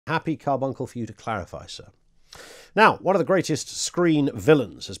Happy carbuncle for you to clarify, sir. Now, one of the greatest screen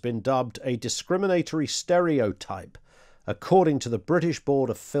villains has been dubbed a discriminatory stereotype, according to the British Board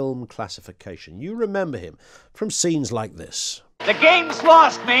of Film Classification. You remember him from scenes like this. The game's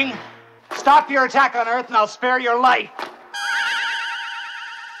lost, Ming. Stop your attack on Earth and I'll spare your life.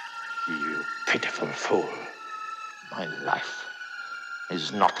 You pitiful fool. My life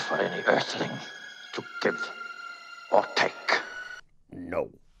is not for any earthling to give or take. No.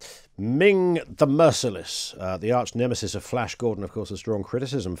 Ming the Merciless, the arch nemesis of Flash Gordon, of course, has drawn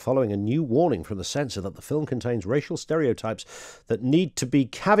criticism following a new warning from the censor that the film contains racial stereotypes that need to be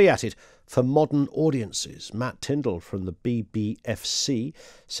caveated for modern audiences. Matt Tyndall from the BBFC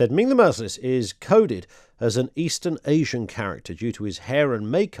said Ming the Merciless is coded as an Eastern Asian character due to his hair and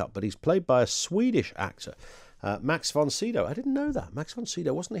makeup, but he's played by a Swedish actor. Max von Sydow. I didn't know that. Max von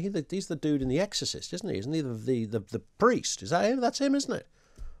Sydow, wasn't he? He's the dude in The Exorcist, isn't he? Isn't he the priest? Is that him? That's him, isn't it?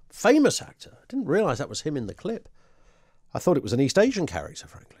 Famous actor. I didn't realise that was him in the clip. I thought it was an East Asian character,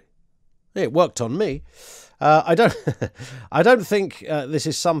 frankly. It worked on me. I don't think this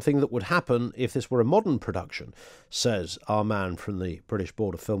is something that would happen if this were a modern production, says our man from the British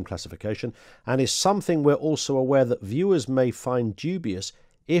Board of Film Classification, and is something we're also aware that viewers may find dubious,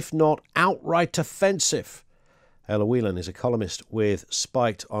 if not outright offensive. Ella Whelan is a columnist with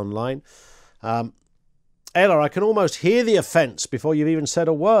Spiked Online. Ella, I can almost hear the offence before you've even said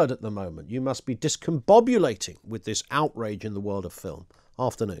a word at the moment. You must be discombobulating with this outrage in the world of film.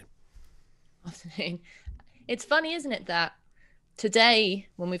 Afternoon. Afternoon. It's funny, isn't it, that today,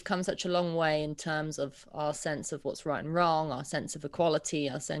 when we've come such a long way in terms of our sense of what's right and wrong, our sense of equality,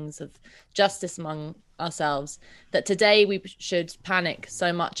 our sense of justice among ourselves, that today we should panic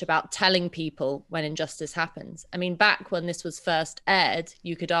so much about telling people when injustice happens. I mean, back when this was first aired,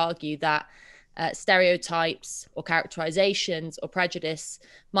 you could argue that stereotypes or characterizations or prejudice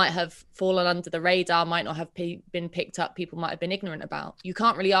might have fallen under the radar, might not have been picked up, people might have been ignorant about. You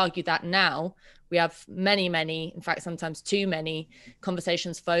can't really argue that now. We have many, in fact, sometimes too many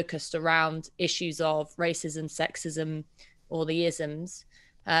conversations focused around issues of racism, sexism, or the isms.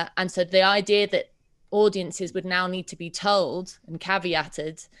 And so the idea that audiences would now need to be told and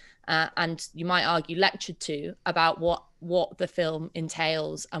caveated, and you might argue lectured to, about what the film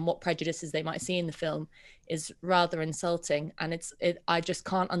entails and what prejudices they might see in the film is rather insulting. And I just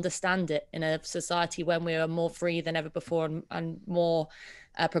can't understand it in a society when we are more free than ever before and more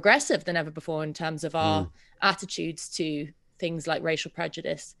progressive than ever before in terms of our attitudes to things like racial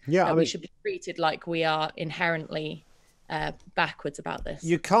prejudice. Yeah, I mean, we should be treated like we are inherently backwards about this.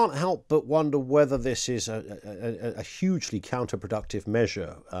 You can't help but wonder whether this is a hugely counterproductive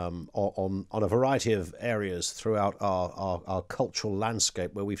measure on a variety of areas throughout our cultural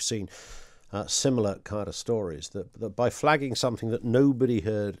landscape, where we've seen similar kind of stories, that by flagging something that nobody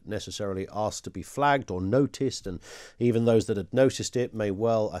had necessarily asked to be flagged or noticed, and even those that had noticed it may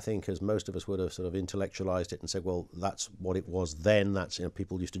well, I think, as most of us would have sort of intellectualized it and said, well, that's what it was then. That's, you know,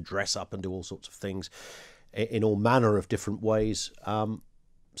 people used to dress up and do all sorts of things in all manner of different ways.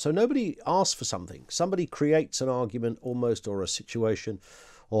 So nobody asks for something. Somebody creates an argument almost, or a situation,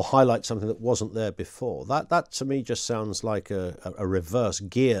 or highlights something that wasn't there before. That to me just sounds like a reverse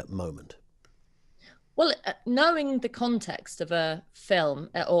gear moment. Well, knowing the context of a film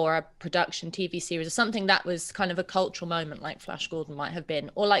or a production TV series, or something that was kind of a cultural moment like Flash Gordon might have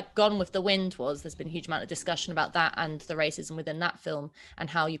been, or like Gone with the Wind was, there's been a huge amount of discussion about that and the racism within that film and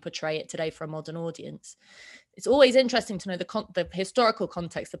how you portray it today for a modern audience. It's always interesting to know the historical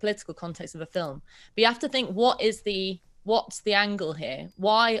context, the political context of a film. But you have to think, what's the angle here?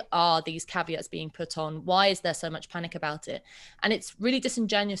 Why are these caveats being put on? Why is there so much panic about it? And it's really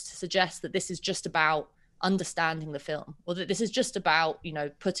disingenuous to suggest that this is just about understanding the film, or that this is just about, you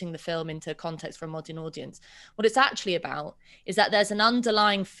know, putting the film into context for a modern audience. What it's actually about is that there's an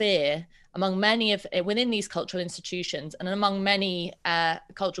underlying fear among many within these cultural institutions and among many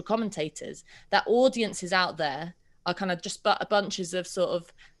cultural commentators that audiences out there are kind of just bunches of sort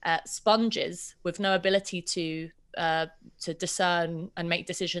of sponges with no ability to discern and make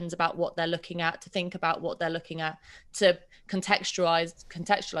decisions about what they're looking at, to think about what they're looking at, to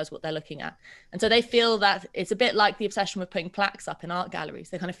contextualize what they're looking at. And so they feel that it's a bit like the obsession with putting plaques up in art galleries.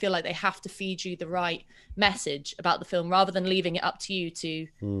 They kind of feel like they have to feed you the right message about the film rather than leaving it up to you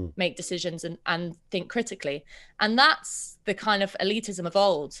to make decisions and think critically. And that's the kind of elitism of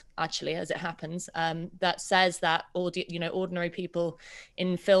old, actually, as it happens, that says that ordinary people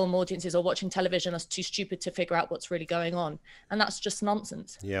in film audiences or watching television are too stupid to figure out what's really going on. And that's just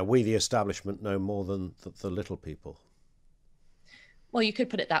nonsense. Yeah, we the establishment know more than the little people. Well, you could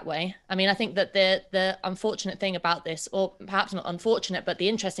put it that way. I mean, I think that the unfortunate thing about this, or perhaps not unfortunate, but the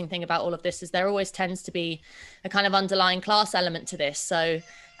interesting thing about all of this is there always tends to be a kind of underlying class element to this. So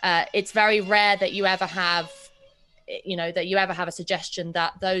it's very rare that you ever have, that you ever have a suggestion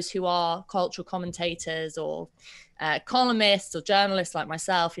that those who are cultural commentators or columnists or journalists like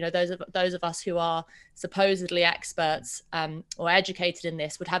myself, those of us who are supposedly experts or educated in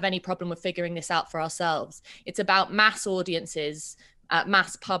this would have any problem with figuring this out for ourselves. It's about mass audiences,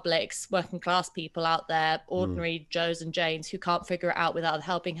 mass publics, working class people out there, ordinary Joes and Janes who can't figure it out without a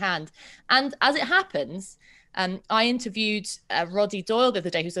helping hand. And as it happens, I interviewed Roddy Doyle the other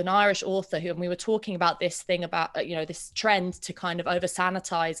day, who's an Irish author, and we were talking about this thing about, this trend to kind of over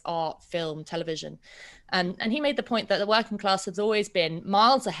sanitize art, film, television. And he made the point that the working class has always been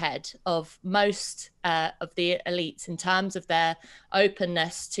miles ahead of most of the elites in terms of their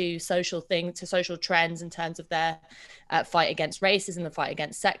openness to social trends, in terms of their fight against racism, the fight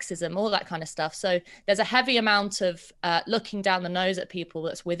against sexism, all that kind of stuff. So there's a heavy amount of looking down the nose at people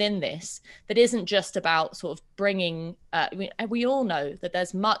that's within this, that isn't just about sort of bringing, we all know that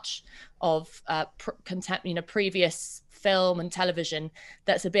there's much of previous film and television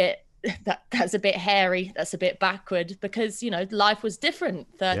that's a bit hairy, that's a bit backward, because life was different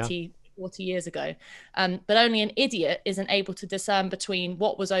 40 years ago, but only an idiot isn't able to discern between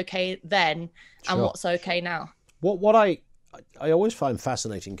what was okay then and what's okay now. What I always find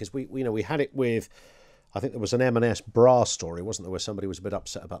fascinating, because we had it with, I think there was an M&S bra story, wasn't there, where somebody was a bit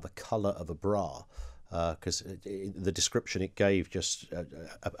upset about the colour of a bra, because the description it gave just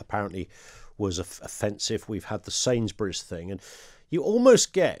apparently was offensive. We've had the Sainsbury's thing, and you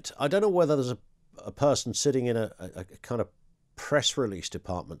almost get, I don't know whether there's a person sitting in a kind of press release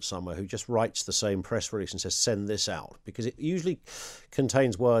department somewhere who just writes the same press release and says, send this out, because it usually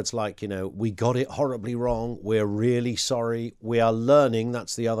contains words like, we got it horribly wrong, we're really sorry, we are learning.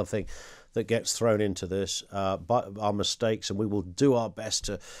 That's the other thing that gets thrown into this, but our mistakes, and we will do our best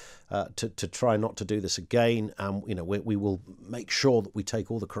to try not to do this again, and we will make sure that we take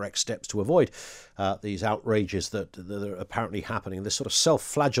all the correct steps to avoid these outrages that are apparently happening. This sort of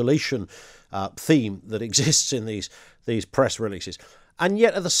self-flagellation theme that exists in these press releases, and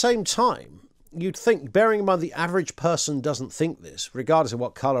yet at the same time, you'd think, bearing in mind the average person doesn't think this, regardless of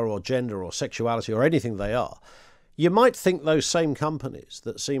what colour or gender or sexuality or anything they are. You might think those same companies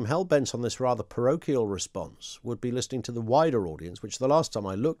that seem hell-bent on this rather parochial response would be listening to the wider audience, which the last time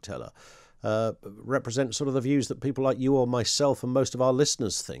I looked, Ella, represent sort of the views that people like you or myself and most of our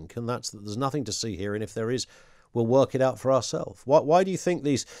listeners think, and that's that there's nothing to see here, and if there is, we'll work it out for ourselves. Why do you think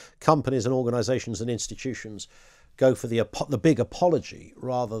these companies and organisations and institutions go for the big apology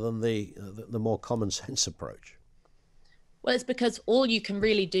rather than the more common sense approach? Well, it's because all you can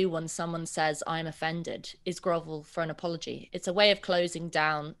really do when someone says, I'm offended, is grovel for an apology. It's a way of closing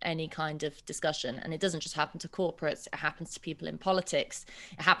down any kind of discussion. And it doesn't just happen to corporates. It happens to people in politics.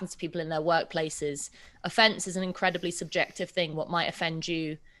 It happens to people in their workplaces. Offense is an incredibly subjective thing. What might offend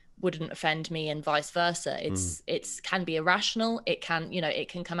you wouldn't offend me, and vice versa. It's can be irrational. It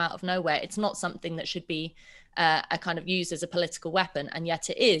can come out of nowhere. It's not something that should be a kind of used as a political weapon, and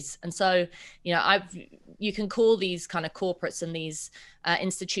yet it is. And so, you can call these kind of corporates and these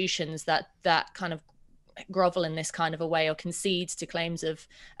institutions that kind of grovel in this kind of a way or concede to claims of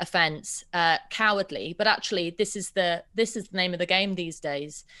offense cowardly, but actually this is the name of the game these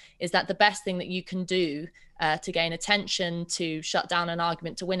days, is that the best thing that you can do to gain attention, to shut down an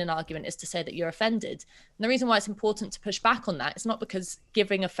argument, to win an argument, is to say that you're offended. And the reason why it's important to push back on that, it's not because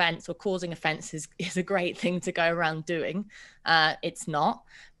giving offense or causing offense is a great thing to go around doing. It's not.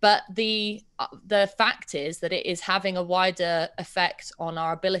 But the fact is that it is having a wider effect on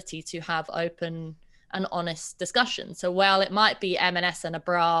our ability to have open and honest discussion. So while it might be M&S and a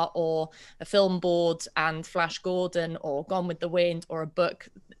bra, or a film board and Flash Gordon, or Gone with the Wind, or a book,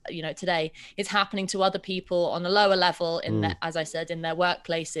 today, it's happening to other people on a lower level in as I said, in their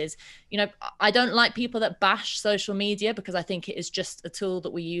workplaces. I don't like people that bash social media, because I think it is just a tool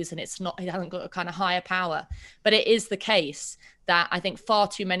that we use, and it hasn't got a kind of higher power. But it is the case that I think far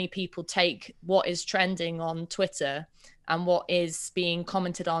too many people take what is trending on Twitter and what is being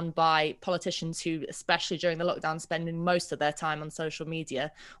commented on by politicians who, especially during the lockdown, spending most of their time on social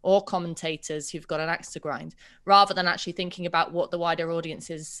media, or commentators who've got an axe to grind, rather than actually thinking about what the wider audience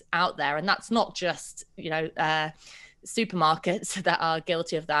is out there. And that's not just, supermarkets that are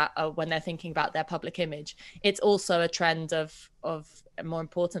guilty of that when they're thinking about their public image. It's also a trend of more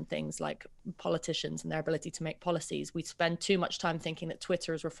important things like politicians and their ability to make policies. We spend too much time thinking that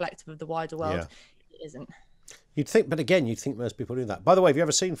Twitter is reflective of the wider world. Yeah. It isn't. You'd think most people do that. By the way, have you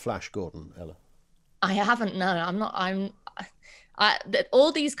ever seen Flash Gordon, Ella? I haven't. No, I'm not.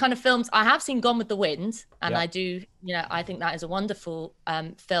 all these kind of films, I have seen Gone with the Wind, and Yeah. I do, I think that is a wonderful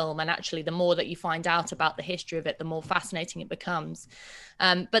film. And actually, the more that you find out about the history of it, the more fascinating it becomes.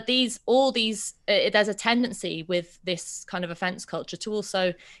 But there's a tendency with this kind of offense culture to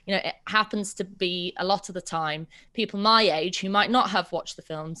also, it happens to be a lot of the time people my age who might not have watched the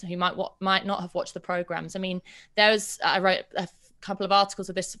films, who might not have watched the programs. I mean, I wrote a couple of articles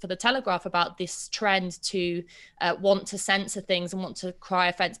of this for the Telegraph about this trend to want to censor things and want to cry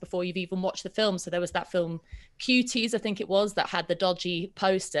offense before you've even watched the film. So there was that film Cuties, I think it was, that had the dodgy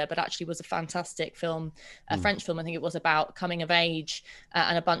poster, but actually was a fantastic film, a French film. I think it was about coming of age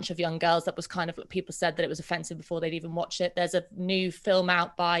and a bunch of young girls. That was kind of, people said that it was offensive before they'd even watched it. There's a new film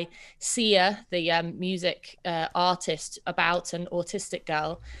out by Sia, the music artist, about an autistic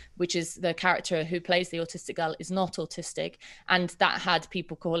girl, which is the character who plays the autistic girl is not autistic. And that had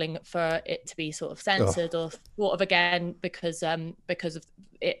people calling for it to be sort of censored or thought of again because of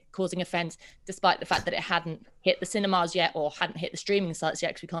it causing offense, despite the fact that it hadn't hit the cinemas yet or hadn't hit the streaming sites yet,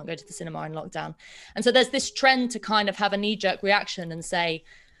 because we can't go to the cinema in lockdown. And so there's this trend to kind of have a knee-jerk reaction and say,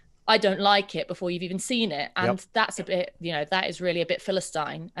 I don't like it before you've even seen it. And that's a bit, that is really a bit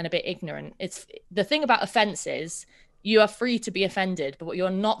Philistine and a bit ignorant. It's the thing about offenses. You are free to be offended, but what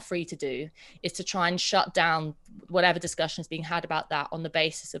you're not free to do is to try and shut down whatever discussion is being had about that on the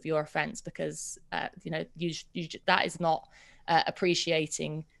basis of your offense, because that is not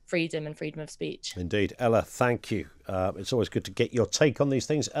appreciating freedom and freedom of speech. Indeed. Ella, thank you. It's always good to get your take on these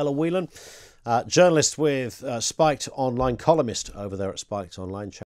things. Ella Whelan, journalist with Spiked Online, columnist over there at Spiked Online.